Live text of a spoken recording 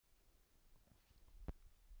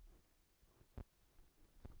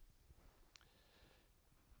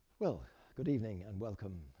Well, good evening and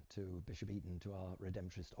welcome to Bishop Eton to our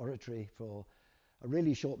Redemptorist oratory for a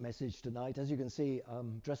really short message tonight. As you can see,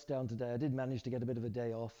 I'm dressed down today. I did manage to get a bit of a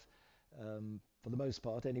day off, for the most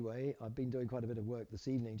part anyway. I've been doing quite a bit of work this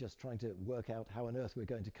evening, just trying to work out how on earth we're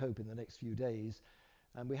going to cope in the next few days.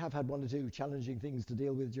 And we have had one or two challenging things to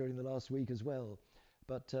deal with during the last week as well.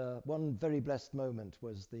 But one very blessed moment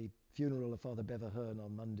was the funeral of Fr Bev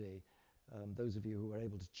on Monday. Those of you who were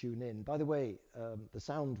able to tune in. By the way, the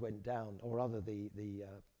sound went down, or rather the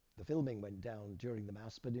filming went down during the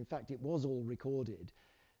Mass, but in fact it was all recorded.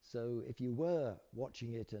 So if you were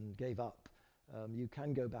watching it and gave up, you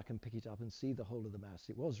can go back and pick it up and see the whole of the Mass.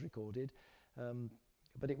 It was recorded,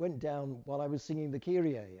 but it went down while I was singing the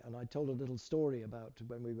Kyrie, and I told a little story about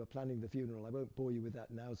when we were planning the funeral. I won't bore you with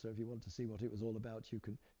that now, so if you want to see what it was all about, you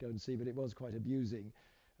can go and see, but it was quite amusing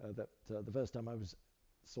that the first time I was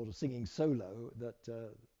sort of singing solo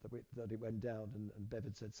that it went down, and Bev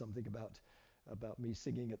had said something about me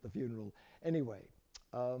singing at the funeral. Anyway,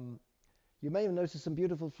 you may have noticed some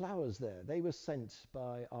beautiful flowers there. They were sent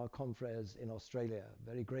by our confreres in Australia.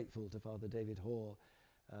 Very grateful to Father David Hoare,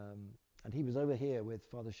 and he was over here with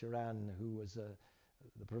Father Sharan, who was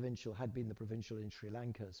had been the provincial in Sri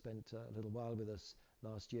Lanka. Spent a little while with us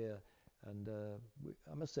last year. And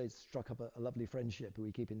I must say, it struck up a lovely friendship.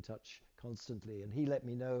 We keep in touch constantly. And he let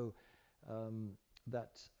me know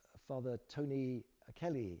that Father Tony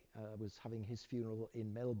Kelly was having his funeral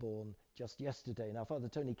in Melbourne just yesterday. Now, Father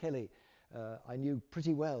Tony Kelly, I knew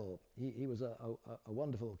pretty well. He was a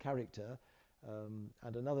wonderful character,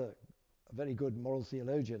 and another very good moral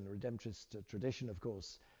theologian, Redemptorist tradition, of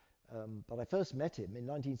course. But I first met him in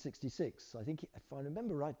 1966. I think, if I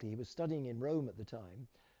remember rightly, he was studying in Rome at the time,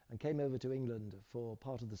 and came over to England for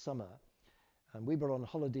part of the summer. And we were on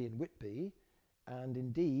holiday in Whitby, and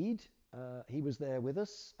indeed he was there with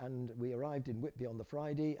us, and we arrived in Whitby on the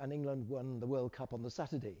Friday, and England won the World Cup on the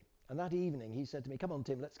Saturday. And that evening he said to me, "Come on,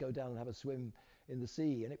 Tim, let's go down and have a swim in the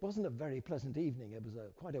sea." And it wasn't a very pleasant evening. It was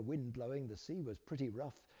quite a wind blowing. The sea was pretty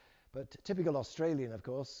rough, but typical Australian, of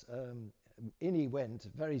course. In he went,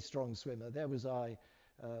 very strong swimmer. There was I,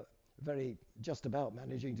 very just about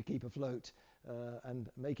managing to keep afloat, and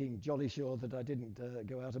making jolly sure that I didn't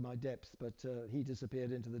go out of my depth, but he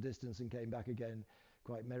disappeared into the distance and came back again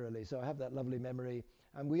quite merrily. So I have that lovely memory,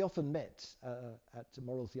 and we often met at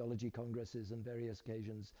moral theology congresses and various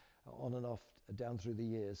occasions, on and off down through the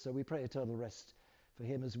years. So we pray eternal rest for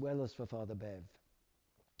him as well as for Father Bev.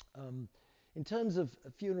 In terms of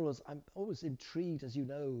funerals, I'm always intrigued, as you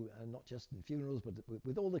know, not just in funerals, but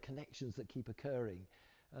with all the connections that keep occurring.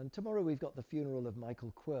 And tomorrow we've got the funeral of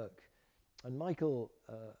Michael Quirk. And Michael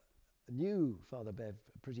knew Father Bev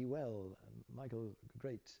pretty well. Michael, a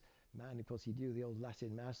great man, of course, he knew the old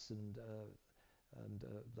Latin Mass and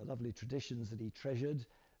the lovely traditions that he treasured.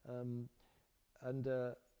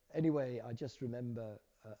 Anyway, I just remember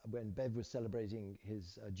when Bev was celebrating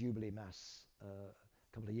his Jubilee Mass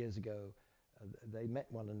a couple of years ago, they met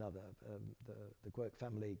one another. The Quirk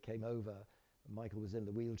family came over. Michael was in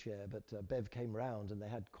the wheelchair, but Bev came round, and they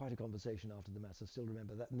had quite a conversation after the Mass. I still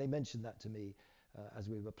remember that. And they mentioned that to me as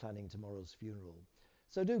we were planning tomorrow's funeral.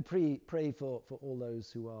 So do pray for all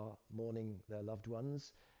those who are mourning their loved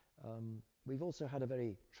ones. We've also had a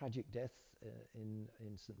very tragic death in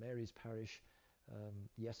St Mary's Parish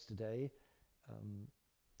yesterday.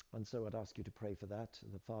 And so I'd ask you to pray for that,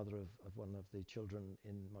 the father of one of the children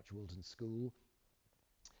in Much Woolton School.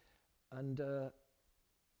 And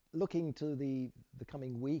looking to the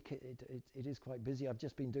coming week, it is quite busy. I've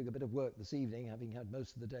just been doing a bit of work this evening, having had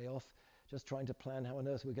most of the day off, just trying to plan how on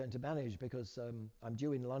earth we're going to manage, because I'm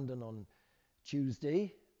due in London on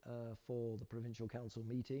Tuesday for the Provincial Council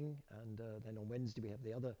meeting, and then on Wednesday we have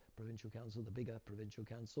the other Provincial Council, the bigger Provincial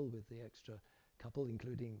Council, with the extra couple,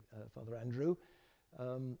 including Father Andrew.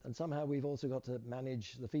 And somehow we've also got to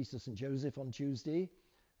manage the Feast of St Joseph on Tuesday,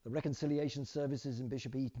 the reconciliation services in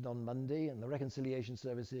Bishop Eton on Monday, and the reconciliation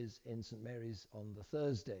services in St Mary's on the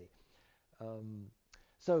Thursday.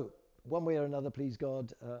 So one way or another, please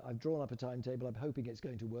God, I've drawn up a timetable. I'm hoping it's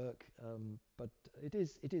going to work, but it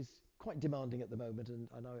is quite demanding at the moment,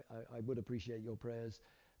 and I would appreciate your prayers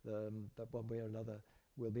that one way or another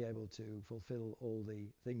we'll be able to fulfill all the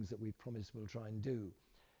things that we've promised we'll try and do.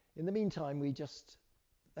 In the meantime,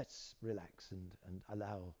 let's relax and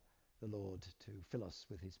allow the Lord to fill us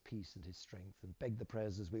with his peace and his strength, and beg the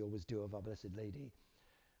prayers, as we always do, of our Blessed Lady,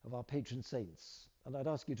 of our patron saints. And I'd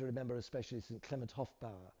ask you to remember especially St Clement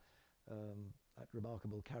Hofbauer, that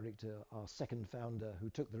remarkable character, our second founder, who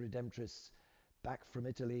took the Redemptorists back from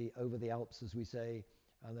Italy over the Alps, as we say,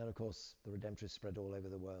 and then, of course, the Redemptorists spread all over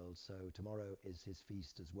the world. So tomorrow is his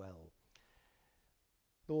feast as well.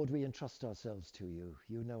 Lord, we entrust ourselves to you.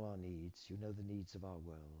 You know our needs. You know the needs of our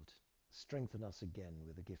world. Strengthen us again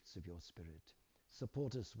with the gifts of your Spirit.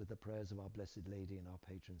 Support us with the prayers of our Blessed Lady and our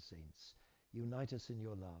patron saints. Unite us in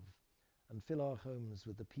your love and fill our homes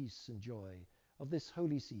with the peace and joy of this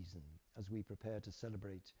holy season as we prepare to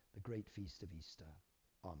celebrate the great feast of Easter.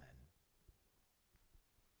 Amen.